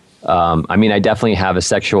 I definitely have a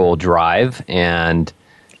sexual drive, and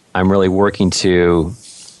I'm really working to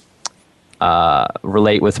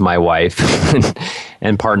relate with my wife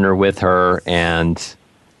and partner with her and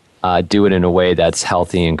do it in a way that's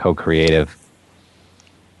healthy and co-creative.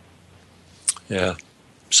 Yeah,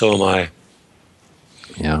 so am I.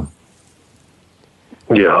 Yeah.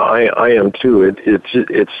 Yeah, I am too.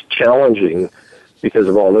 It's challenging because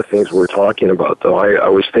of all the things we're talking about, though. I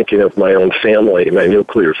was thinking of my own family, my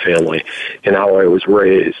nuclear family, and how I was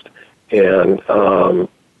raised. And,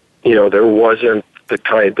 there wasn't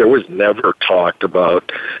there was never talked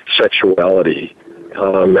about sexuality.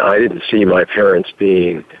 I didn't see my parents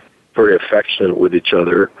being very affectionate with each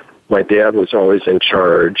other. My dad was always in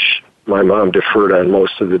charge. My mom deferred on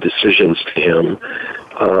most of the decisions to him.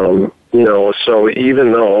 So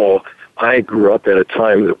even though I grew up at a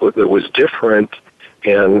time that was different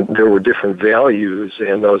and there were different values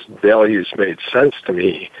and those values made sense to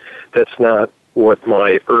me, that's not what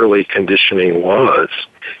my early conditioning was.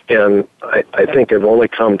 And I think I've only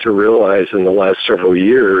come to realize in the last several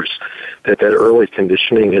years that early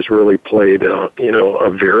conditioning has really played a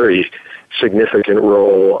very significant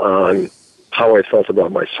role on how I felt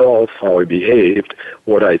about myself, how I behaved,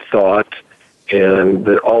 what I thought, and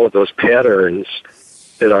that all of those patterns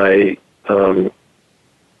that I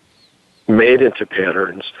made into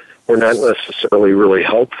patterns were not necessarily really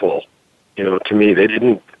helpful, to me. They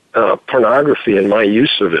didn't, pornography and my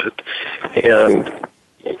use of it, and,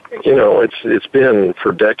 it's been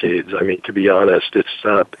for decades. I mean, to be honest, it's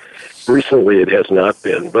not, recently it has not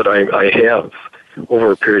been, but I have,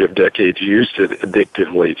 over a period of decades, used it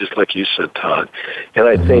addictively, just like you said, Todd. And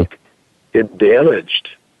I think it damaged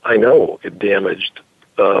more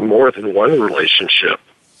than one relationship,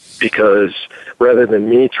 because rather than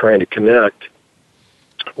me trying to connect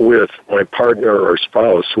with my partner or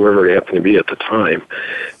spouse, whoever it happened to be at the time,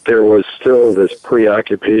 there was still this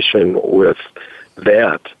preoccupation with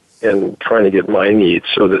that and trying to get my needs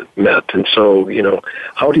met. And so,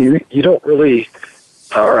 how do you don't really,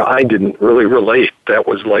 or I didn't really relate. That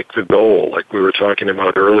was like the goal, like we were talking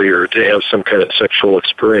about earlier, to have some kind of sexual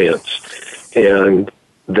experience. And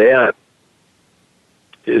that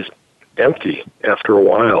is empty after a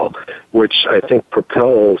while, which I think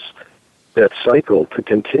propels that cycle to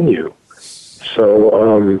continue.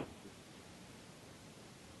 So,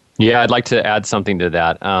 yeah, I'd like to add something to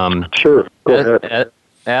that. Sure, go ahead.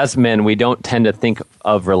 As men, we don't tend to think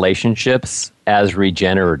of relationships as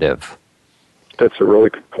regenerative. That's a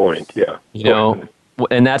really good point, yeah.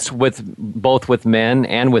 And that's both with men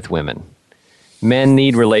and with women. Men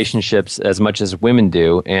need relationships as much as women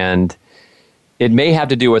do, and it may have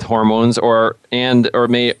to do with hormones, or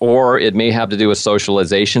it may have to do with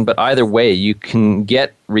socialization. But either way, you can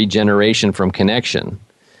get regeneration from connection.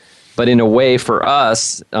 But in a way, for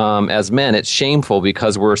us as men, it's shameful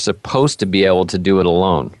because we're supposed to be able to do it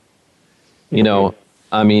alone.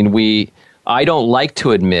 I don't like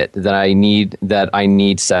to admit that I need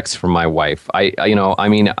sex from my wife. It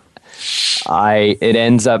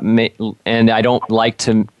ends up, and I don't like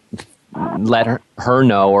to let her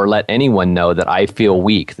know or let anyone know that I feel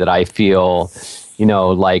weak, that I feel, it's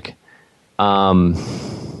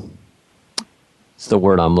the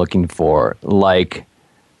word I'm looking for, vulnerable?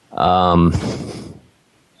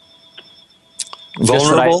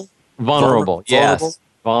 Vulnerable, yes.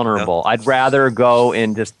 Vulnerable. Yeah. I'd rather go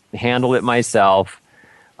and just handle it myself.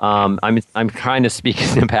 I'm trying to speak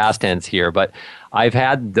in the past tense here, but I've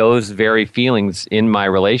had those very feelings in my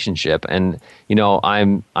relationship, and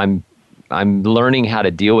I'm learning how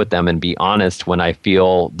to deal with them and be honest when I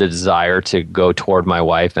feel the desire to go toward my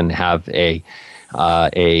wife and have a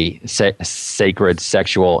sacred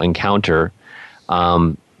sexual encounter.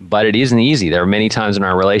 But it isn't easy. There are many times in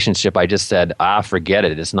our relationship I just said, forget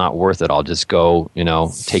it. It's not worth it. I'll just go,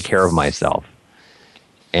 take care of myself.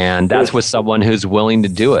 And that's with someone who's willing to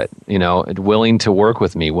do it, willing to work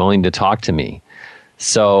with me, willing to talk to me.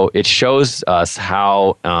 So it shows us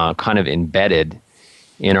how kind of embedded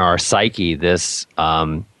in our psyche this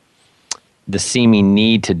the seeming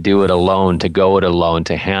need to do it alone, to go it alone,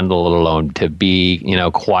 to handle it alone, to be,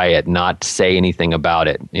 quiet, not say anything about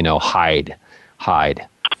it, hide.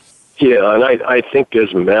 Yeah, and I think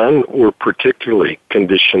as men, we're particularly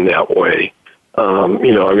conditioned that way.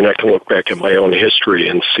 I can look back at my own history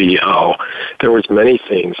and see how there was many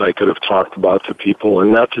things I could have talked about to people,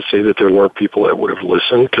 and not to say that there weren't people that would have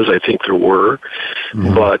listened, because I think there were,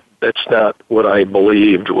 but that's not what I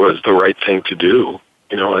believed was the right thing to do,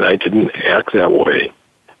 and I didn't act that way.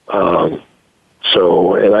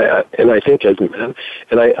 I think as men,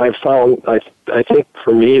 and I found, I think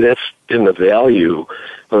for me that's been the value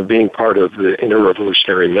of being part of the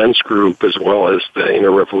Interrevolutionary Men's Group, as well as the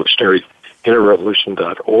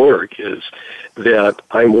interrevolution.org, is that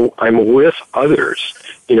I'm with others.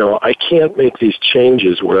 I can't make these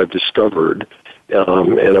changes, what I've discovered,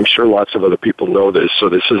 and I'm sure lots of other people know this, so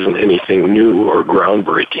this isn't anything new or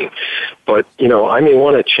groundbreaking. But, I may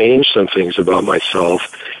want to change some things about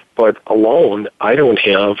myself, but alone, I don't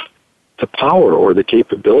have the power or the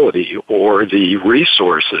capability or the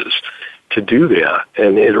resources to do that.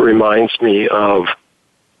 And it reminds me of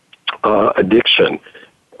addiction.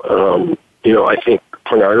 I think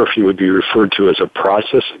pornography would be referred to as a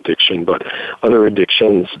process addiction, but other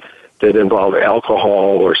addictions that involve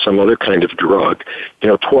alcohol or some other kind of drug.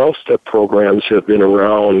 12-step programs have been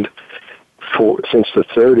around since the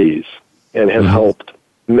 30s and have helped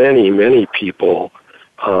many, many people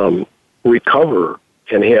recover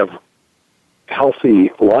and have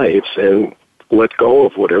healthy lives and let go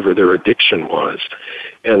of whatever their addiction was.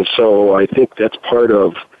 And so I think that's part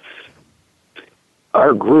of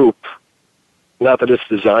our group, not that it's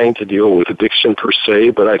designed to deal with addiction per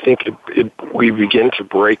se, but I think we begin to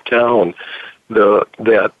break down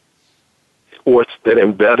that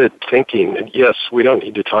embedded thinking. And yes, we don't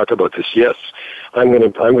need to talk about this. Yes, I'm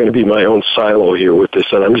going to be my own silo here with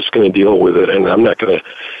this, and I'm just going to deal with it, and I'm not going to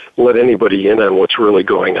let anybody in on what's really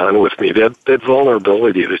going on with me. That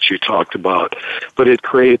vulnerability that you talked about, but it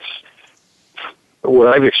creates, what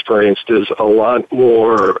I've experienced is a lot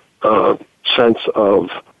more sense of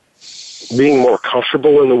being more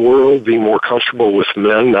comfortable in the world, being more comfortable with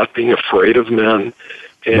men, not being afraid of men,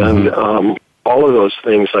 and all of those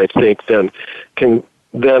things, I think, then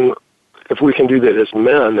if we can do that as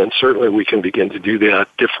men, then certainly we can begin to do that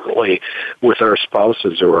differently with our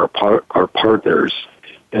spouses or our partners.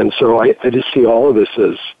 And so I just see all of this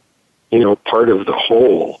as, part of the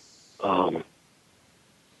whole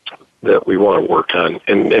that we want to work on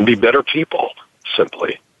and be better people,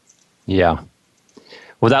 simply. Yeah.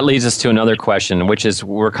 Well, that leads us to another question, which is,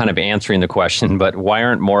 we're kind of answering the question, but why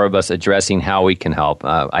aren't more of us addressing how we can help?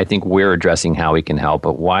 I think we're addressing how we can help,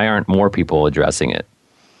 but why aren't more people addressing it?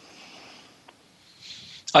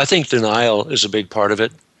 I think denial is a big part of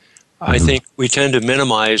it. I think we tend to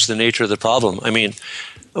minimize the nature of the problem. I mean,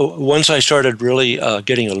 once I started really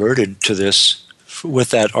getting alerted to this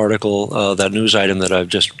with that article, that news item that I've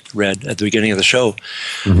just read at the beginning of the show,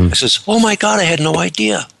 I says, oh my God, I had no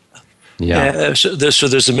idea. Yeah. So there's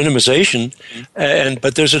a minimization,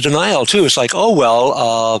 but there's a denial too. It's like, oh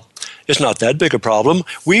well, it's not that big a problem.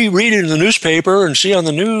 We read it in the newspaper and see on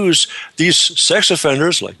the news these sex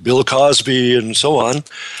offenders like Bill Cosby and so on,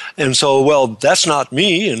 and so well, that's not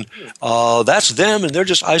me, and that's them, and they're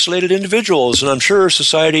just isolated individuals, and I'm sure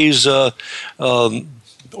society's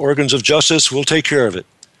organs of justice will take care of it.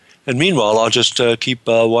 And meanwhile, I'll just keep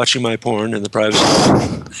watching my porn in the privacy.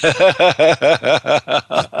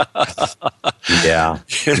 Yeah.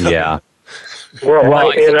 Yeah. Well,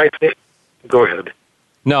 I think, go ahead.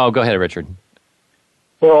 No, go ahead, Richard.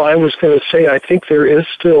 Well, I was going to say, I think there is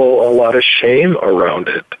still a lot of shame around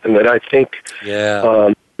it, and that I think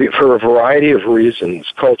for a variety of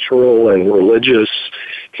reasons, cultural and religious,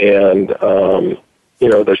 and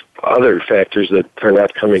there's other factors that are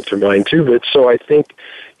not coming to mind too. But so I think,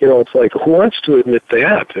 it's like, who wants to admit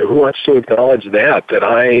that? Who wants to acknowledge that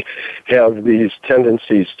I have these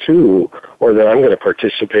tendencies too, or that I'm going to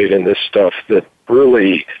participate in this stuff that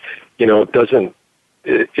really, doesn't,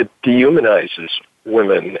 it dehumanizes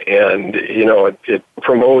women, and, it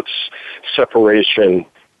promotes separation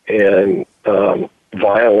and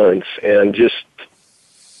violence and just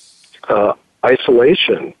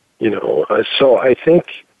isolation, So I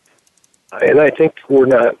think we're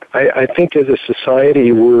not, I think as a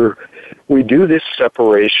society we do this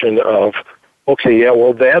separation of, okay, yeah,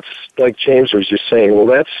 well, that's, like James was just saying, well,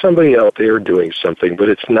 that's somebody out there doing something, but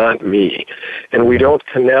it's not me. And we don't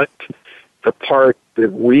connect the part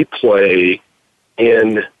that we play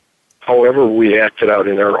in however we act it out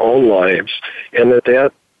in our own lives, and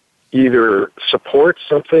that either supports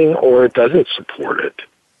something or it doesn't support it.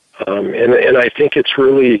 And I think it's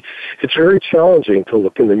very challenging to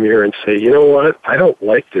look in the mirror and say, you know what, I don't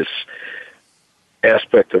like this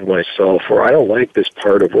aspect of myself, or I don't like this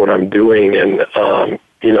part of what I'm doing, and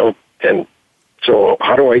and so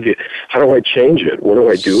how do I change it? What do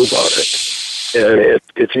I do about it? And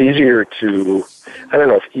it's easier to, I don't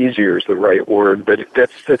know if easier is the right word, but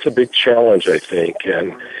that's a big challenge, I think,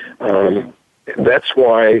 and that's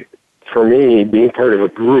why, for me, being part of a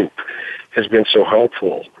group has been so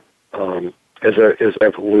helpful. As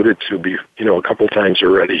I've alluded to, a couple times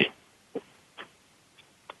already.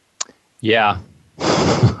 Yeah.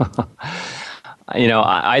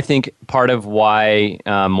 I think part of why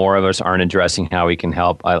more of us aren't addressing how we can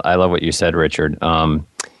help, I love what you said, Richard,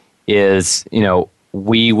 is,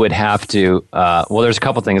 we would have to, there's a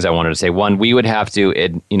couple things I wanted to say. One, we would have to,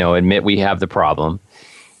 admit we have the problem.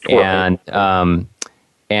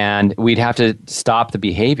 And we'd have to stop the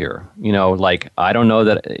behavior. I don't know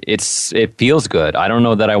that it feels good. I don't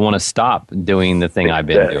know that I want to stop doing the thing I've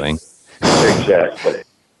been doing. Exactly.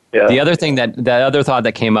 Yeah. The other thing that other thought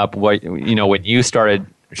that came up, when you started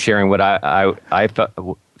sharing what I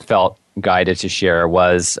felt guided to share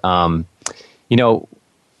was,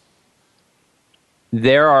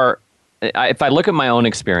 there are, if I look at my own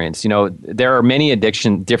experience, there are many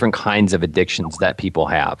different kinds of addictions that people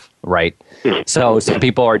have, right? So some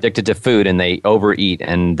people are addicted to food and they overeat,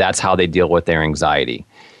 and that's how they deal with their anxiety.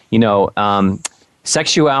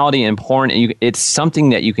 Sexuality and porn, it's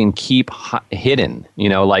something that you can keep hidden.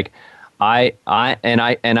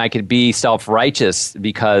 I could be self-righteous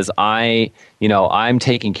because I'm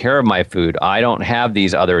taking care of my food. I don't have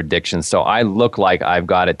these other addictions, so I look like I've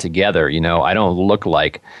got it together. I don't look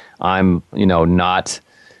like I'm, not.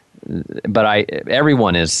 But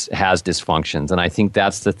everyone has dysfunctions, and I think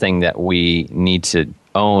that's the thing that we need to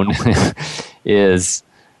own is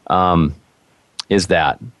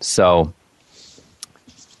that. So.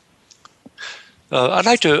 I'd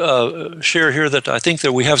like to share here that I think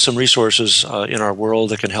that we have some resources in our world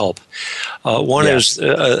that can help. One is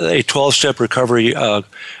a 12-step recovery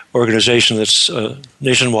organization that's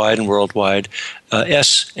nationwide and worldwide,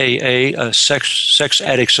 SAA, Sex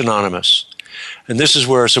Addicts Anonymous. And this is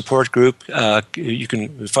where a support group, you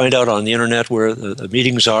can find out on the internet where the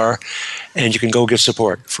meetings are, and you can go get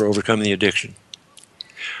support for overcoming the addiction.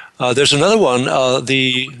 There's another one,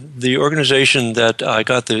 the organization that I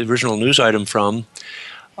got the original news item from.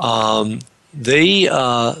 They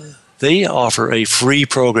offer a free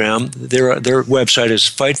program. Their website is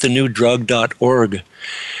fightthenewdrug.org,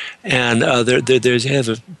 and they have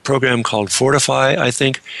a program called Fortify, I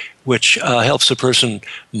think, which helps a person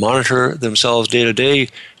monitor themselves day to day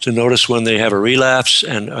to notice when they have a relapse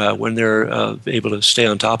and when they're able to stay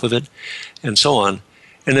on top of it, and so on.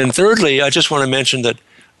 And then thirdly, I just want to mention that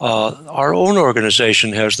our own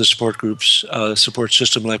organization has the support groups, support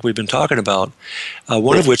system like we've been talking about,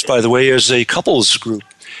 one of which, by the way, is a couples group,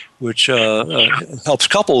 which helps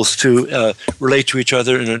couples to relate to each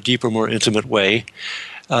other in a deeper, more intimate way.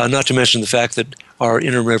 Not to mention the fact that our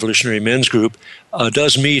Inner Revolutionary Men's Group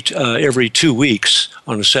does meet every 2 weeks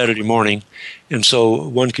on a Saturday morning. And so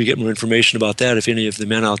one could get more information about that if any of the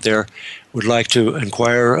men out there would like to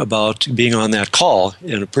inquire about being on that call.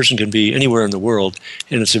 And a person can be anywhere in the world,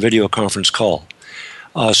 and it's a video conference call.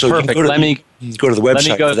 So perfect. You can go to the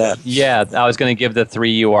website for that. Yeah, I was going to give the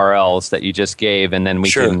 3 URLs that you just gave, and then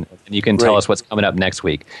you can tell us what's coming up next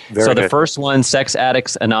week. So the first one, Sex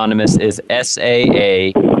Addicts Anonymous, is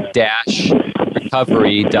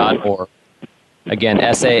SAA-recovery.org. Again,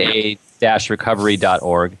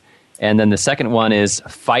 SAA-recovery.org. And then the second one is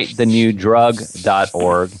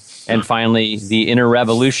fightthenewdrug.org. And finally,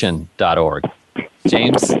 theinnerrevolution.org.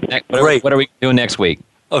 James, what are we doing next week?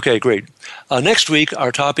 Okay, great. Next week,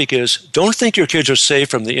 our topic is, don't think your kids are safe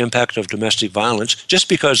from the impact of domestic violence just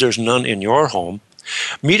because there's none in your home.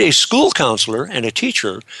 Meet a school counselor and a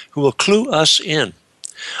teacher who will clue us in.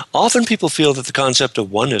 Often people feel that the concept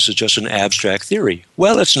of oneness is just an abstract theory.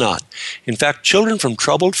 Well, it's not. In fact, children from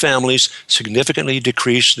troubled families significantly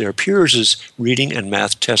decrease their peers' reading and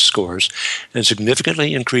math test scores and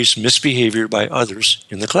significantly increase misbehavior by others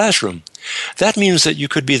in the classroom. That means that you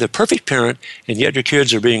could be the perfect parent, and yet your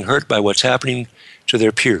kids are being hurt by what's happening to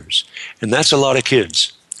their peers. And that's a lot of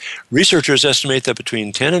kids. Researchers estimate that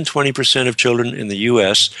between 10 and 20% of children in the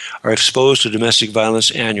U.S. are exposed to domestic violence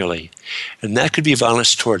annually, and that could be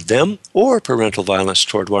violence toward them or parental violence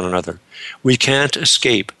toward one another. We can't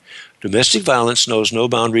escape. Domestic violence knows no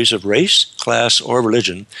boundaries of race, class, or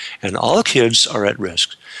religion, and all kids are at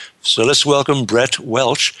risk. So let's welcome Brett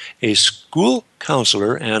Welch, a school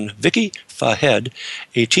counselor, and Vicky Fahed,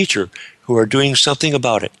 a teacher, who are doing something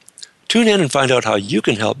about it. Tune in and find out how you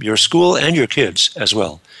can help your school and your kids as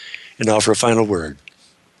well. And now for a final word.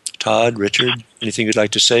 Todd, Richard, anything you'd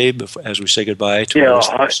like to say as we say goodbye to our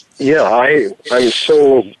listeners? I'm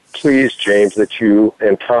so pleased, James, that you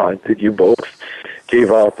and Todd, that you both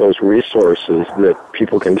gave out those resources that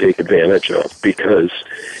people can take advantage of, because,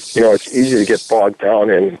 it's easy to get bogged down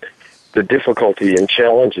in the difficulty and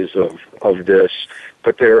challenges of this,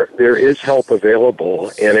 but there is help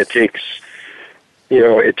available, and it takes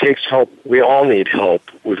help. We all need help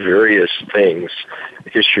with various things,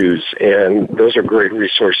 issues, and those are great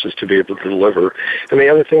resources to be able to deliver. And the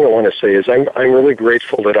other thing I want to say is I'm really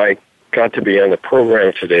grateful that I got to be on the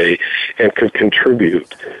program today and could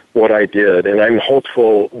contribute what I did. And I'm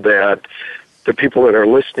hopeful that the people that are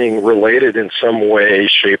listening related in some way,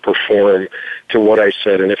 shape, or form to what I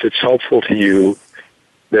said. And if it's helpful to you,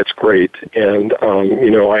 that's great. And,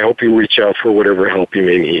 I hope you reach out for whatever help you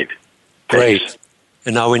may need. Great. Thanks.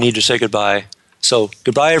 And now we need to say goodbye. So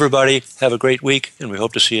goodbye, everybody. Have a great week, and we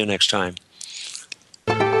hope to see you next time.